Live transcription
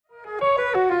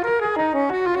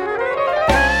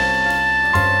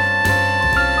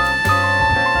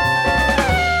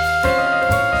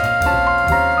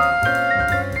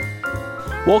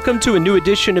Welcome to a new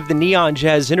edition of the Neon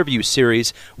Jazz Interview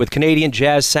Series with Canadian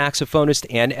jazz saxophonist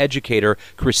and educator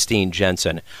Christine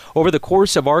Jensen. Over the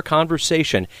course of our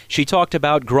conversation, she talked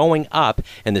about growing up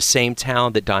in the same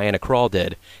town that Diana Krall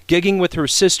did, gigging with her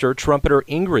sister, trumpeter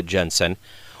Ingrid Jensen,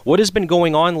 what has been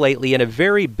going on lately in a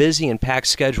very busy and packed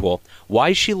schedule,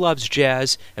 why she loves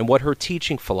jazz, and what her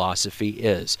teaching philosophy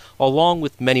is, along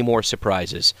with many more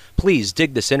surprises. Please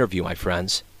dig this interview, my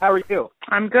friends. How are you?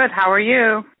 I'm good. How are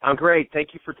you? I'm great.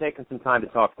 Thank you for taking some time to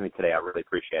talk to me today. I really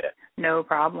appreciate it. No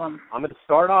problem. I'm going to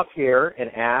start off here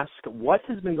and ask, what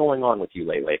has been going on with you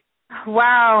lately?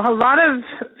 Wow, a lot of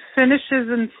finishes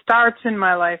and starts in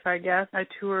my life, I guess. I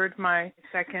toured my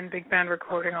second big band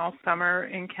recording all summer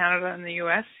in Canada and the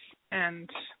U.S., and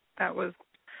that was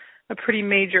a pretty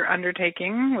major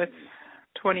undertaking with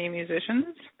 20 musicians.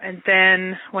 And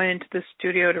then went into the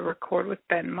studio to record with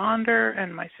Ben Monder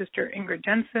and my sister Ingrid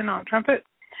Jensen on trumpet.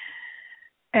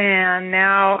 And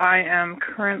now I am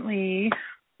currently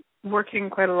working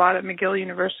quite a lot at McGill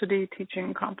University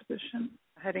teaching composition,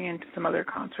 heading into some other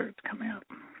concerts coming up.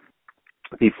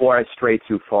 Before I stray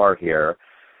too far here,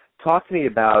 talk to me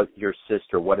about your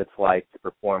sister, what it's like to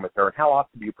perform with her, and how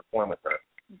often do you perform with her?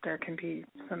 There can be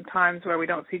some times where we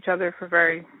don't see each other for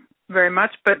very, very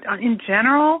much, but in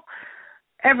general,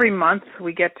 every month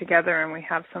we get together and we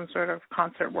have some sort of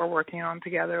concert we're working on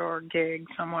together or gig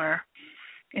somewhere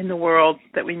in the world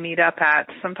that we meet up at.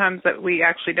 Sometimes that we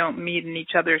actually don't meet in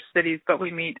each other's cities, but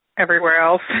we meet everywhere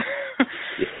else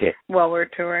while we're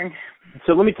touring.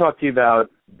 So let me talk to you about,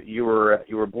 you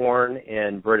were born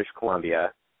in British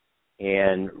Columbia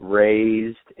and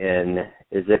raised in,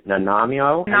 is it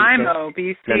Nanaimo? Nanaimo,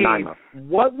 BC. Nanaimo.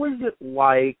 What was it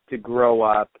like to grow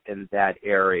up in that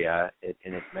area?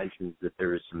 And it mentions that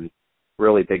there's some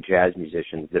really big jazz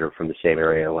musicians that are from the same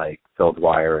area, like Phil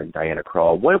Dwyer and Diana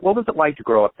Krall. What was it like to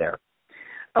grow up there?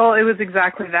 Oh, it was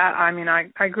exactly that. I mean,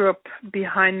 I grew up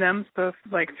behind them, so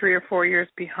like 3 or 4 years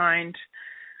behind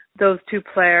those two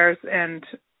players, and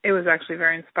it was actually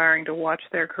very inspiring to watch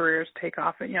their careers take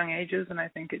off at young ages, and I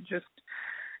think it just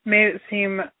made it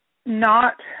seem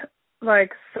not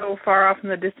like so far off in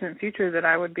the distant future that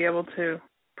I would be able to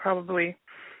probably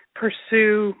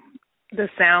pursue the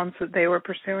sounds that they were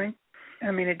pursuing. I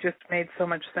mean, it just made so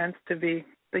much sense to be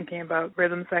thinking about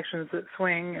rhythm sections that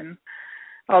swing and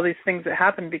all these things that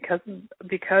happen because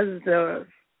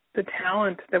the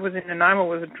talent that was in Nanaimo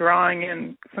was drawing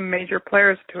in some major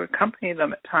players to accompany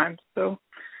them at times. So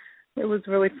it was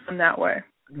really fun that way.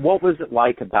 What was it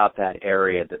like about that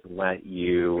area that lent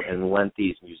you and lent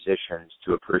these musicians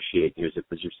to appreciate music?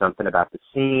 Was there something about the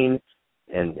scene?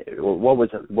 And what was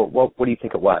it? What do you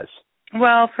think it was?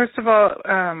 Well, first of all,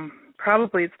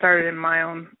 probably it started in my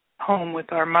own home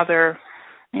with our mother.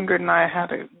 Ingrid and I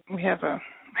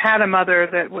had a mother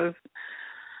that was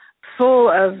full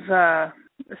of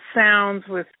sounds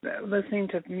with listening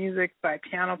to music by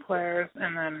piano players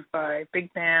and then by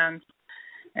big bands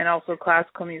and also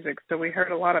classical music. So we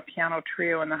heard a lot of piano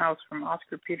trio in the house, from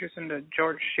Oscar Peterson to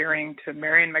George Shearing to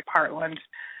Marion McPartland.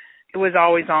 It was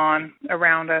always on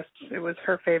around us. It was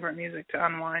her favorite music to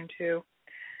unwind to.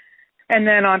 And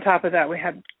then on top of that, we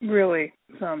had really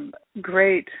some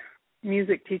great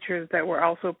music teachers that were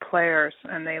also players,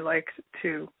 and they liked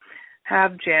to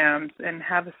have jams and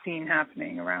have a scene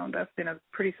happening around us in a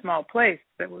pretty small place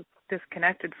that was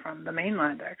disconnected from the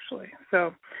mainland, actually.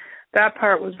 So that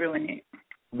part was really neat.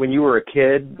 When you were a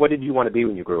kid, what did you want to be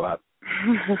when you grew up?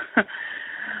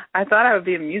 I thought I would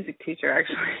be a music teacher,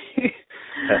 actually.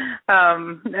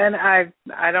 And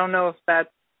I don't know if that's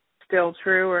still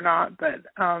true or not, but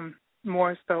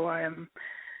more so I am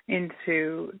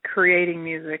into creating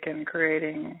music and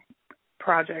creating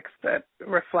projects that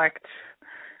reflect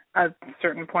a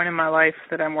certain point in my life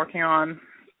that I'm working on.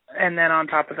 And then on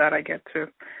top of that, I get to,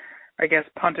 I guess,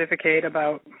 pontificate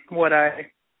about what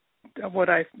I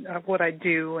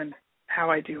do and how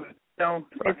I do it. So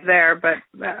it's there, but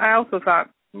I also thought,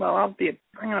 well, I'm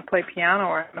going to play piano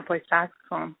or I'm going to play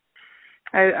saxophone.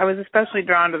 I was especially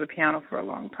drawn to the piano for a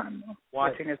long time, though,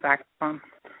 watching a saxophone.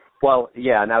 Well,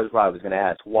 yeah, and that was what I was going to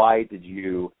ask. Why did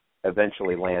you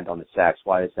eventually land on the sax?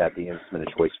 Why is that the instrument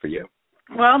of choice for you?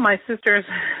 Well, my sisters,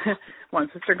 one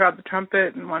sister got the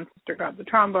trumpet and one sister got the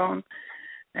trombone,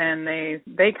 and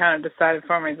they kind of decided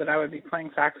for me that I would be playing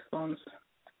saxophones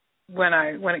when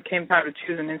it came time to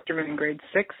choose an instrument in grade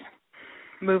 6.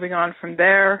 Moving on from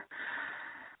there,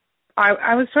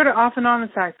 I was sort of off and on the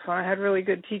saxophone. I had really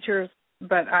good teachers,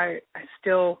 but I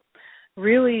still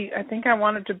really, I think I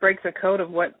wanted to break the code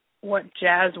of what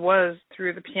jazz was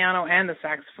through the piano and the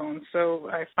saxophone. So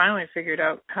I finally figured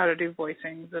out how to do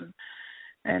voicings and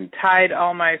and tied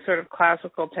all my sort of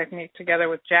classical technique together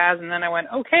with jazz. And then I went,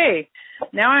 okay,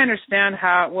 now I understand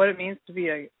what it means to be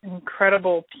an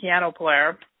incredible piano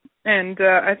player. And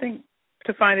I think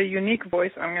to find a unique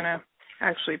voice, I'm going to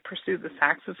actually pursue the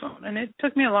saxophone. And it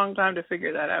took me a long time to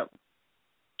figure that out.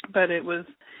 But it was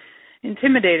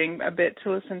intimidating a bit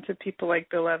to listen to people like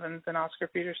Bill Evans and Oscar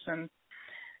Peterson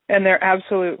and their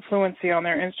absolute fluency on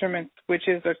their instruments, which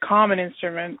is a common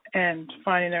instrument, and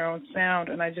finding their own sound.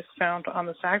 And I just found on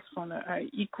the saxophone that I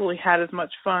equally had as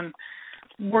much fun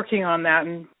working on that,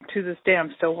 and to this day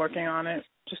I'm still working on it,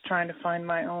 just trying to find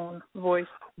my own voice.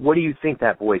 What do you think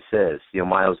that voice is?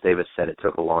 Miles Davis said it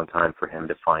took a long time for him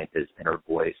to find his inner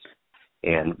voice.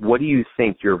 And what do you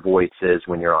think your voice is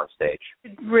when you're on stage?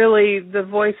 Really, the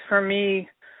voice for me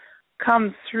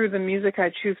comes through the music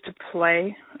I choose to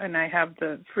play, and I have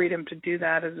the freedom to do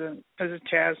that as a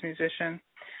jazz musician.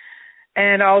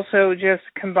 And also just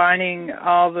combining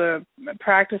all the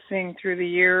practicing through the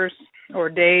years or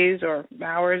days or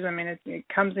hours. I mean, it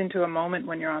comes into a moment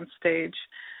when you're on stage,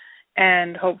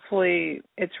 and hopefully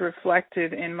it's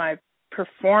reflected in my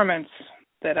performance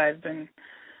that I've been,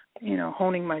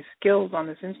 honing my skills on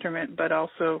this instrument, but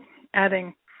also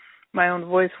adding my own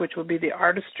voice, which will be the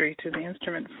artistry to the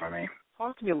instrument for me.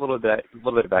 Talk to me a little bit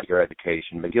about your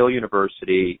education. McGill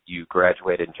University, you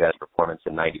graduated in jazz performance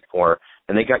in '94,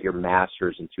 and they got your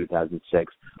master's in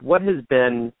 2006. What has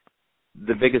been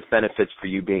the biggest benefits for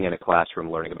you being in a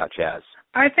classroom learning about jazz?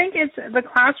 I think it's the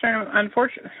classroom.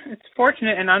 It's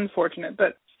fortunate and unfortunate,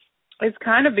 but it's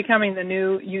kind of becoming the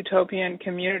new utopian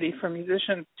community for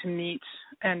musicians to meet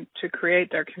and to create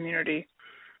their community.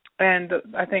 And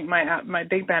I think my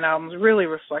big band albums really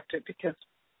reflect it, because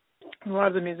a lot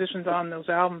of the musicians on those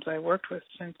albums I worked with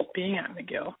since being at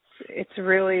McGill. It's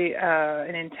really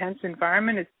an intense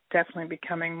environment. It's definitely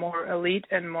becoming more elite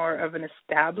and more of an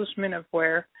establishment of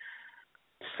where,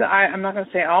 so I'm not going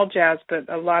to say all jazz, but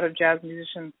a lot of jazz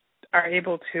musicians are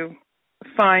able to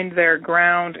find their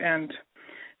ground and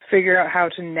figure out how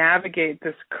to navigate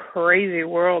this crazy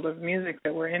world of music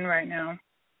that we're in right now.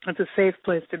 It's a safe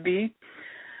place to be,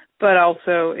 but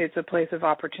also it's a place of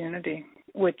opportunity,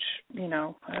 which,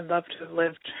 I'd love to have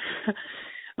lived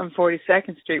on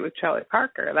 42nd Street with Charlie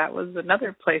Parker. That was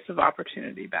another place of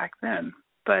opportunity back then,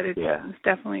 but it's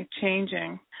definitely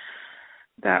changing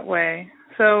that way.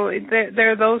 So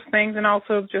there are those things, and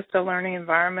also just a learning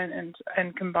environment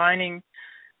and combining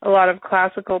a lot of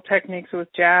classical techniques with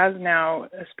jazz now,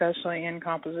 especially in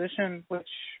composition, which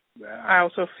I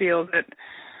also feel that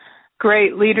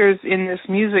great leaders in this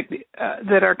music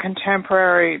that are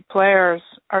contemporary players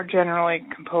are generally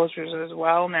composers as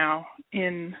well now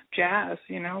in jazz.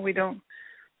 We don't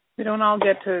all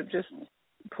get to just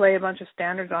play a bunch of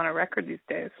standards on a record these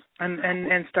days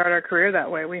and start our career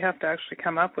that way. We have to actually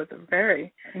come up with a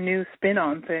very new spin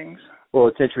on things. Well,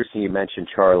 it's interesting you mentioned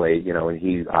Charlie, and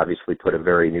he obviously put a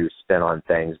very new spin on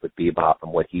things with bebop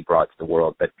and what he brought to the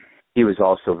world, but he was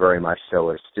also very much so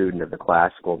a student of the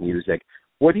classical music.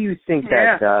 What do you think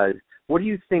that does? What do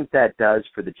you think that does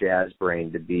for the jazz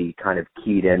brain to be kind of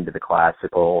keyed into the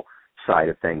classical side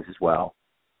of things as well?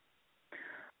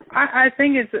 I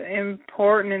think it's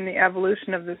important in the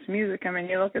evolution of this music. I mean,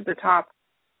 you look at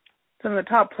some of the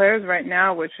top players right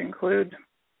now, which include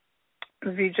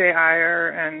Vijay Iyer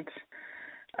and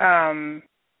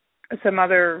some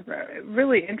other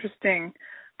really interesting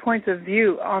points of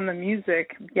view on the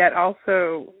music, yet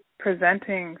also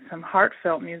presenting some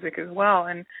heartfelt music as well.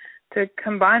 And to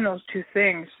combine those two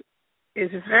things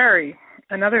is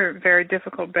another very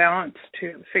difficult balance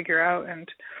to figure out. And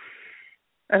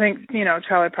I think,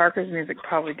 Charlie Parker's music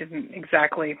probably didn't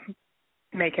exactly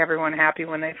make everyone happy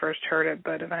when they first heard it,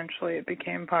 but eventually it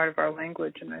became part of our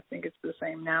language, and I think it's the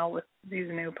same now with these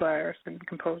new players and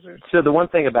composers. So the one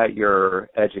thing about your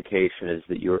education is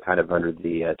that you were kind of under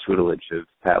the tutelage of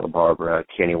Pat LaBarbera,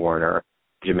 Kenny Werner,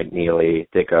 Jim McNeely,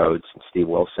 Dick Oates, and Steve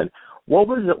Wilson. What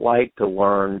was it like to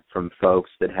learn from folks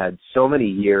that had so many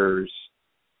years,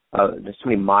 so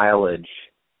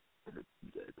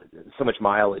much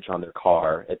mileage on their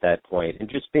car at that point, and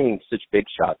just being such big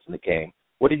shots in the game?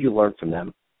 What did you learn from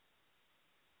them?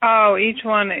 Oh, each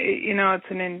one,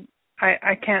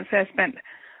 I can't say I spent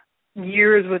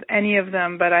years with any of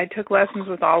them, but I took lessons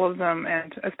with all of them,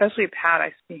 and especially Pat,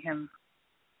 I see him,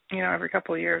 every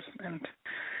couple of years, and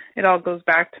it all goes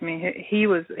back to me. He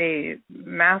was a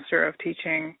master of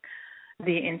teaching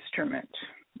the instrument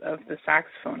of the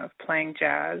saxophone, of playing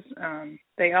jazz.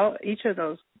 Each of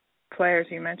those players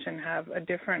you mentioned have a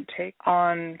different take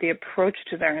on the approach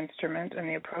to their instrument and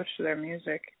the approach to their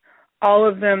music. All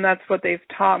of them, that's what they've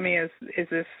taught me is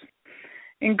this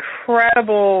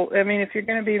incredible, if you're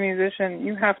going to be a musician,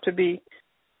 you have to be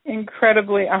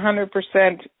incredibly 100%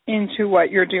 into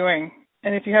what you're doing.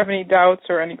 And if you have any doubts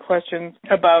or any questions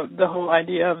about the whole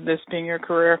idea of this being your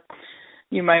career,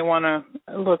 you might want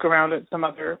to look around at some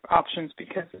other options,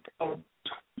 because it's all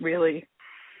really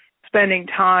spending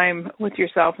time with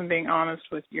yourself and being honest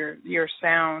with your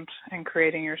sound and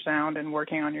creating your sound and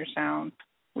working on your sound,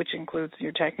 which includes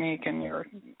your technique and your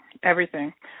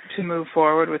everything, to move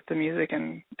forward with the music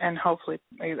and hopefully,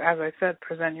 as I said,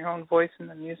 present your own voice in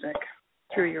the music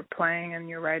through your playing and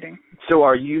your writing. So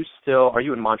are you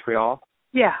in Montreal?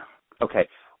 Yeah. Okay.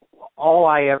 All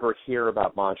I ever hear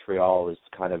about Montreal is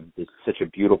kind of such a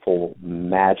beautiful,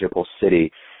 magical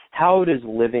city. How does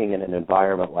living in an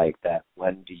environment like that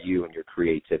lend to you and your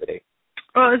creativity?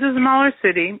 Well, it's a smaller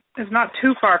city. It's not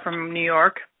too far from New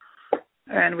York,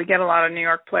 and we get a lot of New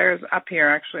York players up here,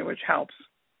 actually, which helps,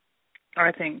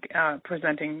 I think,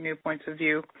 presenting new points of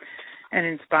view and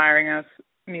inspiring us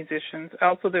musicians.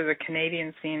 Also, there's a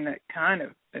Canadian scene that kind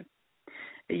of, it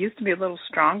used to be a little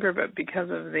stronger, but because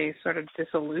of the sort of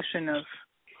dissolution of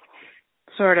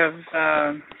sort of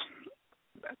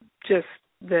just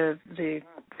the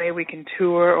way we can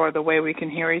tour or the way we can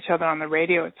hear each other on the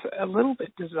radio, it's a little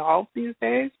bit dissolved these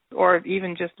days, or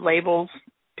even just labels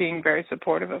being very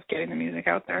supportive of getting the music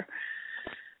out there.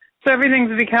 So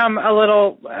everything's become a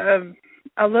little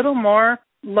more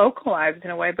localized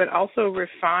in a way, but also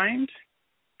refined.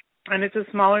 And it's a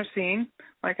smaller scene,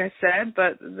 like I said,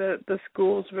 but the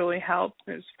schools really help.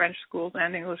 There's French schools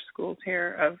and English schools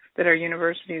here that are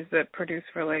universities that produce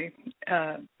really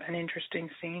an interesting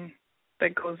scene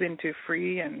that goes into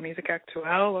free and musique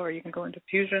actuelle, or you can go into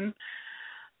fusion.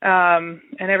 And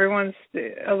everyone's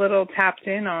a little tapped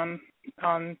in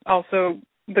on also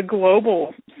the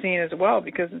global scene as well,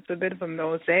 because it's a bit of a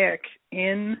mosaic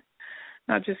in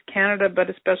not just Canada, but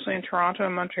especially in Toronto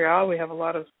and Montreal. We have a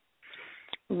lot of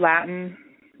Latin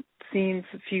scenes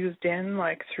fused in,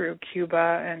 like through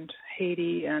Cuba and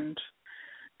Haiti and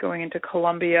going into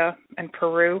Colombia and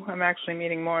Peru. I'm actually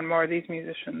meeting more and more of these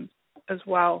musicians as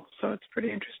well, so it's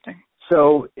pretty interesting.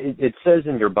 So it says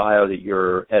in your bio that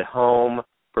you're at home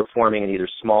performing in either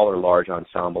small or large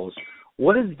ensembles.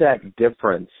 What does that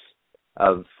difference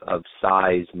of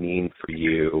size mean for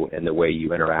you and the way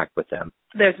you interact with them?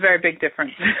 There's a very big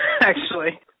difference,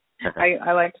 actually.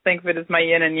 I like to think of it as my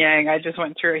yin and yang. I just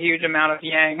went through a huge amount of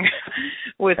yang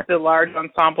with the large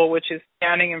ensemble, which is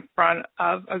standing in front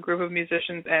of a group of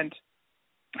musicians and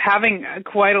having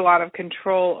quite a lot of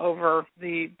control over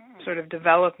the sort of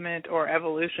development or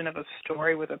evolution of a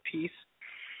story with a piece.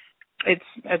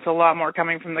 It's a lot more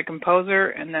coming from the composer,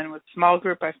 and then with small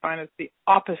group I find it's the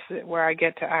opposite, where I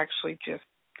get to actually just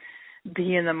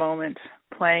be in the moment,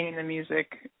 playing the music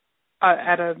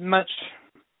at a much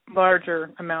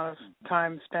larger amount of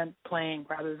time spent playing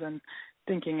rather than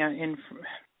thinking in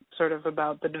sort of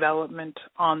about the development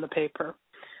on the paper.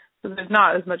 So there's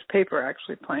not as much paper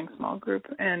actually playing small group,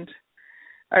 and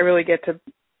I really get to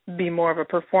be more of a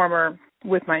performer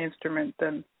with my instrument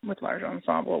than with large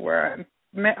ensemble, where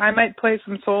I might play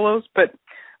some solos, but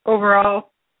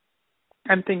overall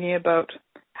I'm thinking about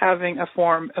having a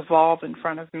form evolve in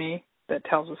front of me that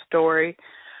tells a story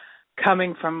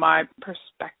coming from my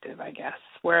perspective, I guess,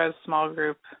 whereas small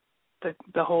group,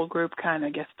 the whole group kind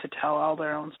of gets to tell all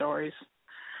their own stories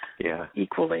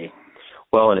equally.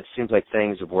 Well, and it seems like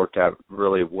things have worked out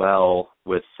really well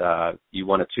with, you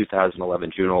won a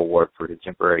 2011 Juno Award for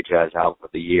Contemporary Jazz Album of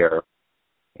the Year,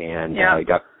 and you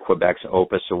got Quebec's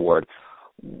Opus Award.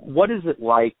 What is it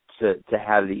like to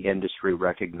have the industry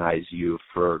recognize you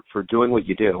for doing what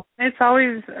you do? It's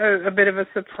always a bit of a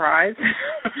surprise,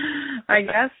 I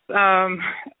guess.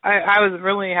 I was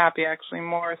really happy, actually,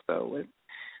 more so with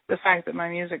the fact that my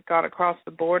music got across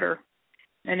the border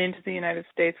and into the United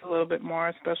States a little bit more,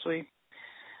 especially.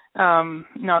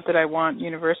 Not that I want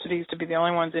universities to be the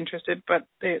only ones interested, but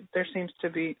there seems to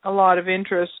be a lot of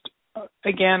interest,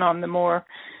 again, on the more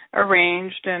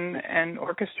arranged and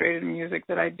orchestrated music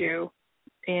that I do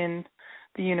in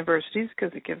the universities,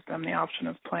 because it gives them the option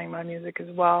of playing my music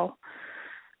as well.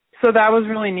 So that was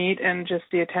really neat, and just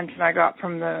the attention I got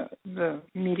from the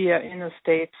media in the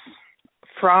States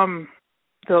from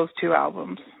those two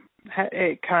albums,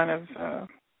 it kind of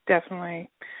definitely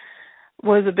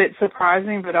was a bit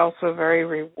surprising, but also very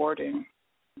rewarding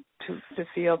to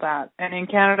feel that. And in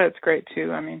Canada, it's great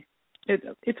too. I mean,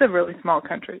 it's a really small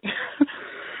country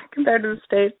compared to the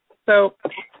States. So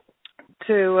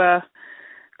to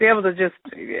be able to just,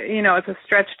 it's a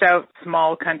stretched out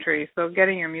small country. So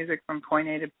getting your music from point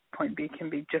A to point B can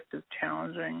be just as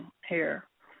challenging here.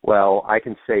 Well, I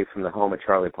can say from the home of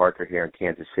Charlie Parker here in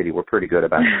Kansas City, we're pretty good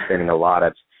about spinning a lot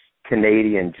of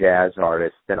Canadian jazz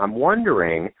artists. And I'm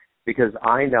wondering, because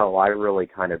I know I really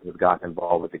kind of have gotten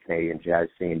involved with the Canadian jazz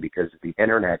scene because of the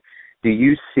internet. Do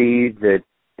you see that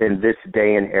in this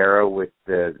day and era with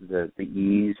the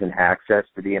ease and access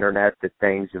to the internet that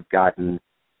things have gotten,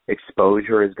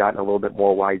 exposure has gotten a little bit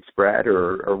more widespread,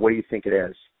 or what do you think it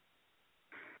is?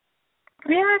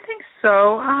 Yeah, I think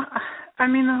so. I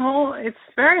mean, it's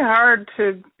very hard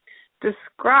to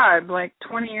describe. Like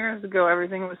 20 years ago,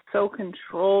 everything was so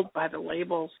controlled by the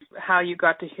labels, how you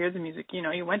got to hear the music. You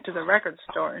know, you went to the record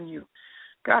store and you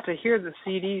got to hear the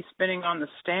CD spinning on the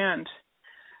stand.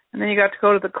 And then you got to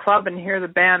go to the club and hear the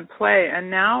band play.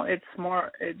 And now it's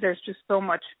more, there's just so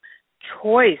much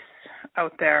choice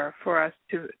out there for us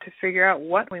to figure out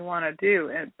what we want to do.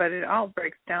 But it all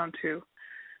breaks down to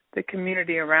the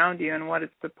community around you and what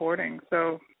it's supporting.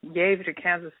 So yay to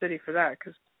Kansas City for that,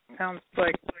 because it sounds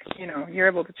like, you know, you're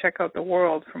able to check out the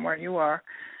world from where you are.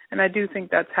 And I do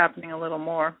think that's happening a little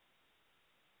more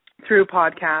through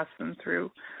podcasts and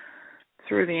through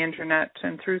the internet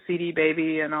and through CD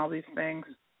Baby and all these things.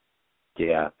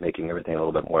 Yeah, making everything a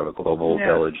little bit more of a global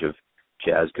village of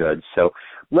jazz goods. So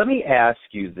let me ask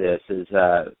you this, as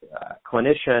a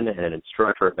clinician and an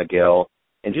instructor at McGill,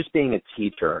 and just being a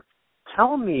teacher,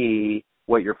 tell me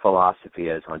what your philosophy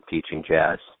is on teaching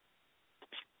jazz.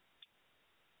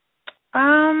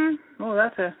 Well,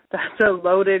 that's a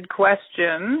loaded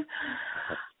question,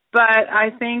 but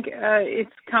I think it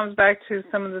comes back to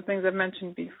some of the things I've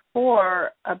mentioned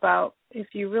before about if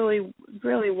you really,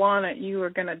 really want it, you are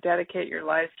going to dedicate your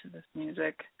life to this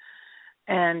music.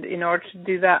 And in order to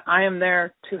do that, I am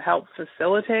there to help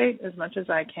facilitate as much as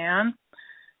I can.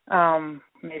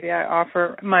 Maybe I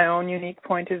offer my own unique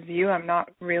point of view. I'm not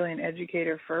really an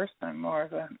educator first. I'm more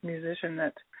of a musician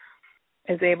that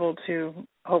is able to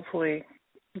hopefully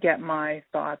get my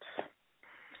thoughts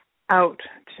out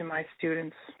to my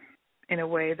students in a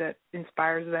way that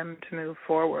inspires them to move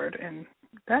forward. And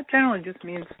that generally just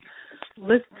means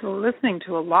listening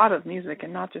to a lot of music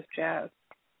and not just jazz.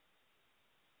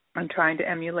 I'm trying to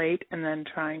emulate and then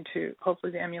trying to,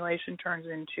 hopefully the emulation turns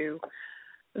into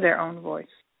their own voice.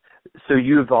 So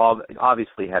you've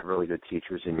obviously had really good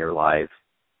teachers in your life.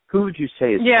 Who would you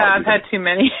say is... Yeah, I've had too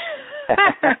many.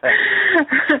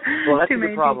 Well, that's a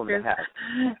good problem to have.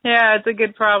 Yeah, it's a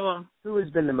good problem. Who has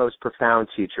been the most profound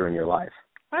teacher in your life?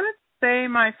 I would say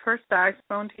my first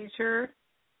saxophone teacher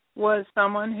was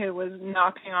someone who was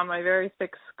knocking on my very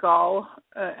thick skull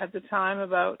at the time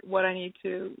about what I need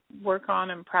to work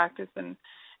on and practice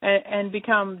and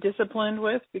become disciplined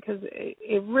with, because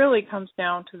it really comes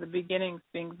down to the beginnings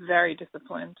being very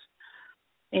disciplined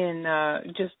in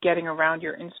just getting around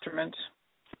your instrument.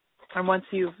 And once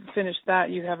you've finished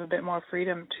that, you have a bit more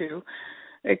freedom to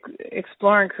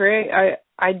explore and create.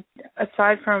 I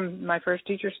aside from my first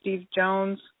teacher, Steve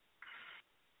Jones,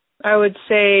 I would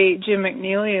say Jim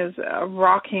McNeely is a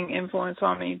rocking influence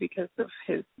on me because of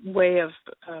his way of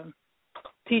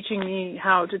teaching me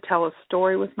how to tell a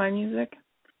story with my music,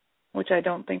 which I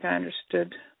don't think I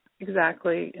understood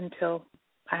exactly until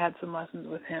I had some lessons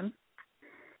with him.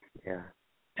 Yeah.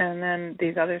 And then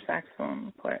these other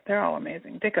saxophone players, they're all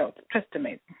amazing. Dick Oates, just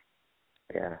amazing.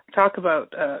 Yeah. Talk about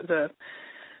the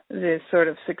sort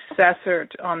of successor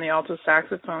on the alto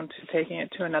saxophone to taking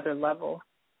it to another level.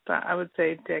 But I would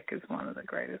say Dick is one of the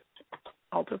greatest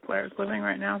alto players living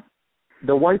right now.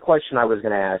 The one question I was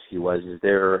going to ask you was, is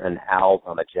there an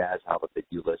album, a jazz album that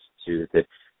you listen to that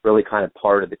really kind of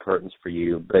parted the curtains for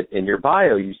you? But in your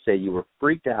bio, you say you were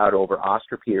freaked out over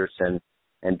Oscar Peterson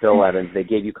and Bill Evans. They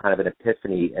gave you kind of an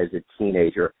epiphany as a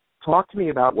teenager. Talk to me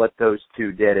about what those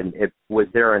two did, and was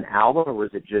there an album or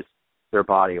was it just their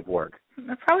body of work?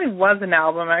 There probably was an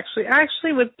album, actually.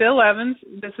 Actually, with Bill Evans,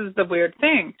 this is the weird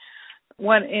thing.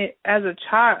 As a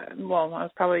child, well, I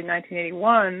was probably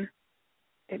 1981,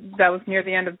 that was near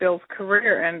the end of Bill's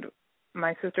career, and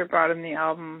my sister brought in the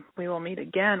album We Will Meet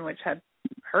Again, which had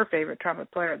her favorite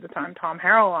trumpet player at the time, Tom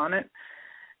Harrell, on it.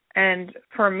 And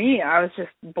for me, I was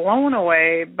just blown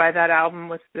away by that album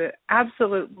with the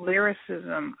absolute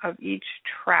lyricism of each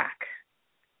track,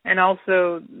 and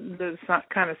also the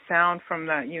kind of sound from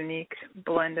that unique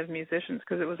blend of musicians,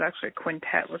 because it was actually a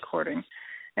quintet recording.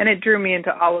 And it drew me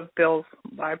into all of Bill's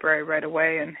library right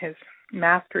away, and his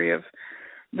mastery of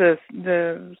the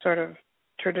sort of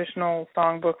traditional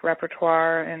songbook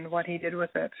repertoire and what he did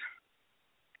with it.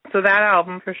 So that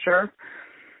album, for sure.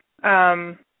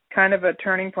 Kind of a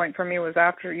turning point for me was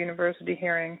after university,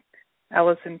 hearing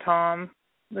Ellis and Tom,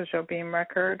 the Jobim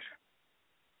record.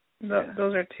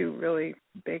 Those are two really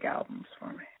big albums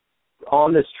for me.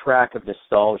 On this track of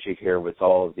nostalgia here with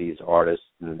all of these artists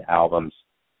and albums,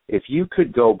 if you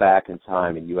could go back in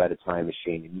time and you had a time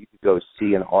machine and you could go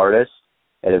see an artist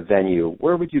at a venue,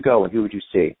 where would you go and who would you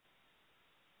see?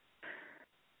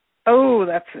 Oh,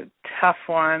 that's a tough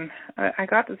one. I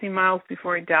got to see Miles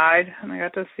before he died, and I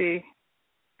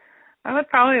would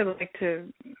probably like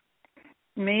to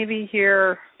maybe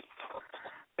hear,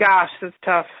 gosh, that's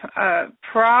tough.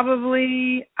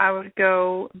 Probably I would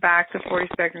go back to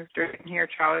 42nd Street and hear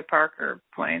Charlie Parker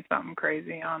playing something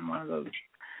crazy on one of those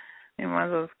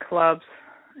clubs,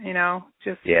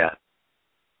 just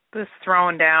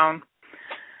throwing down.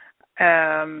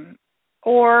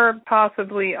 Or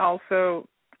possibly also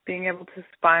being able to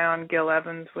spy on Gil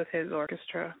Evans with his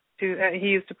orchestra. He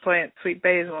used to play at Sweet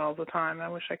Basil all the time. I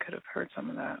wish I could have heard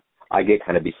some of that. I get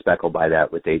kind of bespeckled by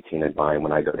that with 18 and Vine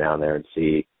when I go down there and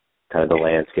see kind of the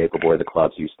landscape of where the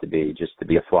clubs used to be. Just to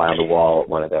be a fly on the wall at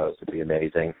one of those would be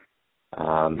amazing.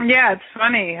 Yeah, it's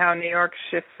funny how New York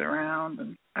shifts around,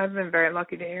 and I've been very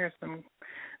lucky to hear some.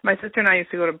 My sister and I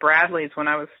used to go to Bradley's when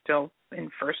I was still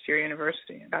in first year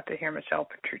university. I got to hear Michelle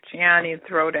Petrucciani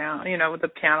throw down, with the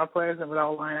piano players that would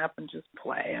all line up and just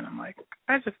play. And I'm like,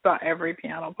 I just saw every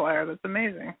piano player. That's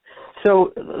amazing.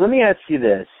 So let me ask you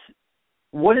this.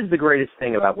 What is the greatest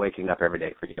thing about waking up every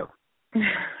day for you?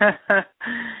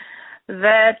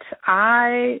 That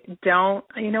I don't,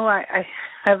 I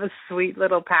have a sweet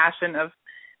little passion of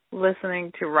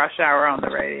listening to Rush Hour on the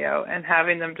radio and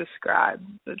having them describe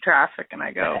the traffic, and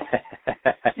I go,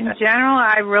 in general,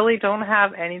 I really don't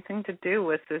have anything to do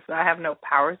with this. I have no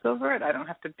powers over it. I don't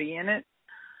have to be in it.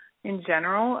 In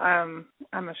general,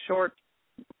 I'm a short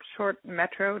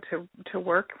metro to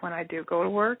work when I do go to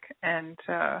work, and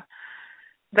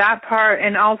that part,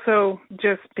 and also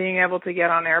just being able to get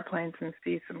on airplanes and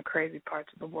see some crazy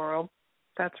parts of the world.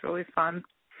 That's really fun.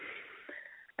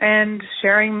 And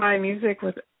sharing my music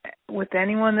with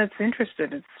anyone that's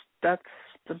interested. That's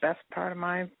the best part of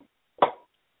my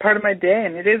day,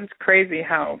 and it is crazy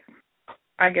how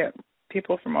I get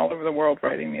people from all over the world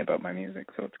writing me about my music,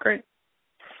 so it's great.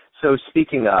 So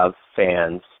speaking of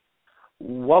fans,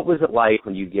 what was it like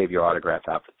when you gave your autograph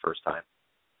out for the first time?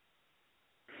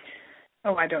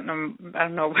 Oh, I don't know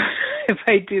if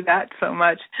I do that so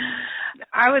much.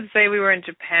 I would say we were in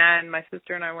Japan. My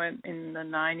sister and I went in the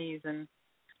 90s, and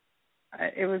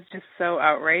it was just so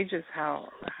outrageous how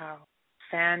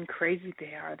fan crazy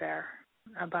they are there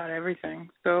about everything.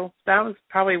 So that was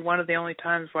probably one of the only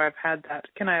times where I've had that.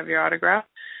 Can I have your autograph?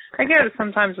 I get it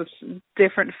sometimes with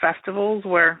different festivals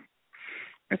where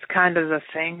it's kind of the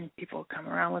thing. People come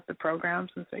around with the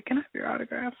programs and say, "Can I have your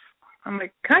autograph?" I'm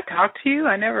like, "Can I talk to you?"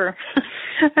 I never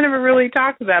really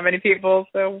talked to that many people.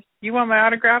 So you want my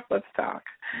autograph? Let's talk.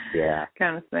 Yeah.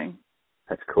 Kind of thing.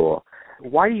 That's cool.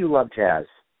 Why do you love jazz?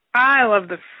 I love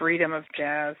the freedom of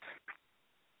jazz.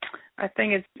 I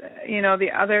think it's,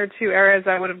 the other two areas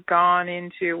I would have gone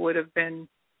into would have been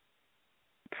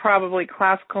probably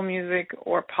classical music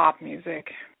or pop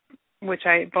music, which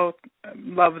I both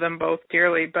love them both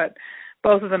dearly, but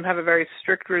both of them have a very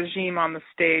strict regime on the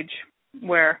stage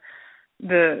where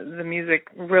the music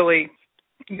really,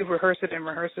 you rehearse it and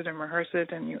rehearse it and rehearse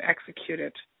it and you execute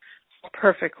it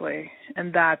perfectly,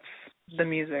 and that's the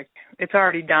music. It's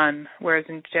already done, whereas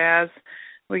in jazz,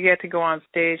 we get to go on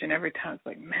stage and every time it's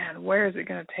like, man, where is it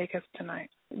going to take us tonight?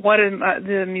 What are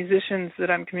the musicians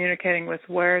that I'm communicating with,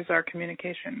 where is our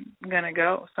communication going to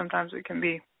go? Sometimes it can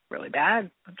be really bad.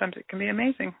 Sometimes it can be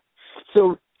amazing.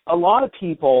 So a lot of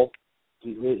people,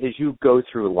 as you go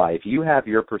through life, you have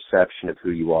your perception of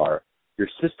who you are. Your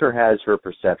sister has her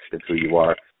perception of who you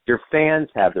are. Your fans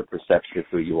have their perception of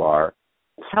who you are.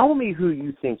 Tell me who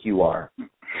you think you are.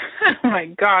 Oh my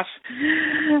gosh.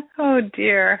 Oh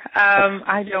dear.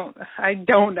 I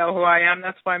don't know who I am.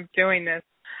 That's why I'm doing this.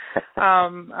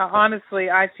 Honestly,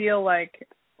 I feel like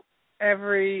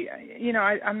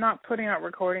I'm not putting out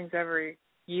recordings every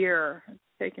year. It's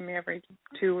taking me every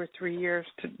 2 or 3 years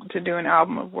to do an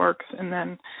album of works, and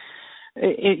then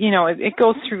it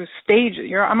goes through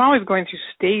stages. I'm always going through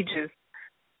stages,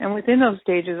 and within those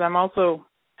stages, I'm also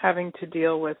having to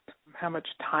deal with how much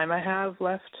time I have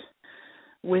left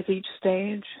with each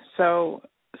stage. So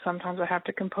sometimes I have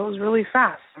to compose really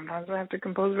fast. Sometimes I have to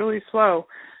compose really slow.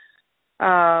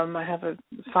 I have a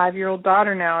 5-year-old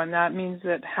daughter now, and that means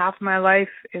that half my life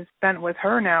is spent with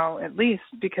her now, at least,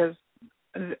 because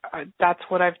that's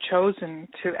what I've chosen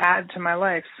to add to my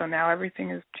life. So now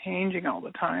everything is changing all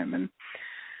the time. And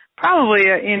probably,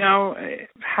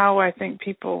 how I think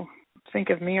people think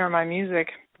of me or my music,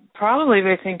 probably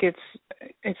they think it's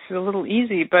a little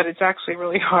easy, but it's actually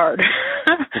really hard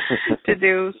to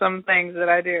do some things that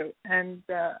I do. And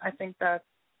I think that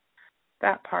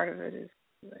part of it is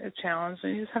a challenge.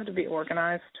 And you just have to be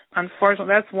organized.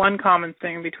 Unfortunately, that's one common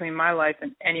thing between my life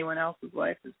and anyone else's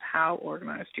life is how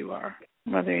organized you are.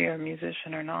 whether you're a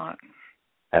musician or not.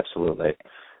 Absolutely.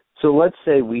 So let's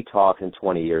say we talk in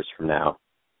 20 years from now,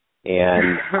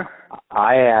 and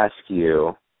I ask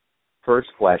you, first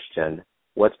question,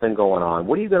 what's been going on?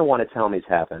 What are you going to want to tell me has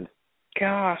happened?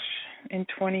 Gosh, in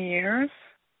 20 years?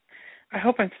 I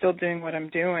hope I'm still doing what I'm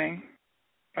doing.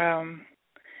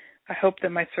 I hope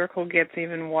that my circle gets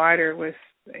even wider with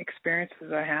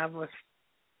experiences I have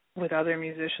with other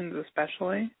musicians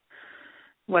especially,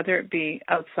 whether it be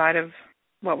outside of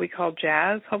what we call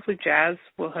jazz. Hopefully jazz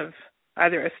will have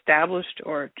either established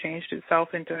or changed itself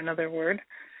into another word,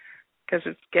 because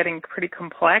it's getting pretty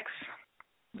complex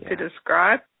to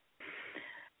describe.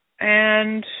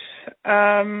 And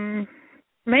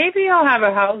maybe I'll have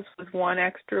a house with one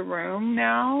extra room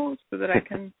now so that I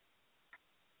can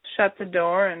shut the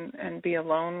door and be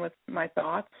alone with my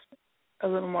thoughts a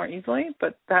little more easily.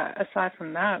 But aside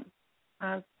from that,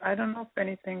 I don't know if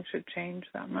anything should change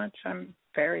that much. I'm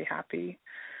very happy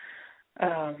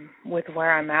with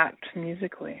where I'm at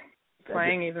musically,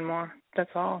 playing even more.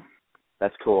 That's all.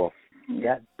 That's cool.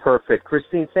 Yeah, perfect.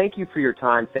 Christine, thank you for your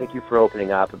time. Thank you for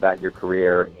opening up about your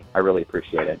career. I really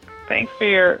appreciate it. Thanks for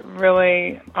your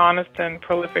really honest and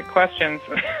prolific questions.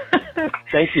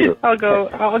 Thank you. I'll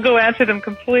go answer them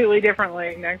completely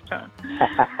differently next time.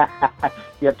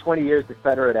 You have 20 years to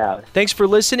fetter it out. Thanks for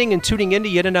listening and tuning in to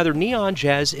yet another Neon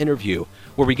Jazz interview,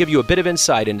 where we give you a bit of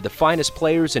insight into the finest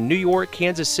players in New York,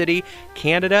 Kansas City,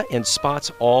 Canada, and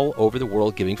spots all over the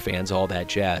world, giving fans all that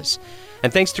jazz.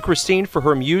 And thanks to Christine for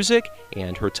her music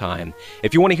and her time.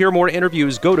 If you want to hear more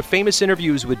interviews, go to Famous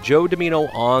Interviews with Joe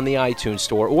Dimino on the iTunes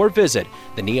Store, or visit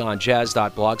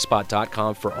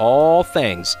theneonjazz.blogspot.com for all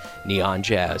things Neon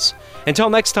Jazz.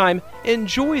 Until next time,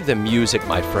 enjoy the music,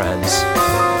 my friends.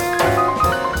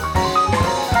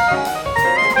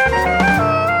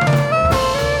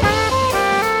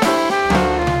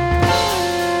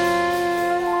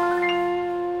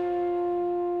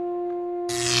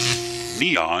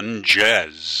 Neon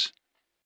Jazz.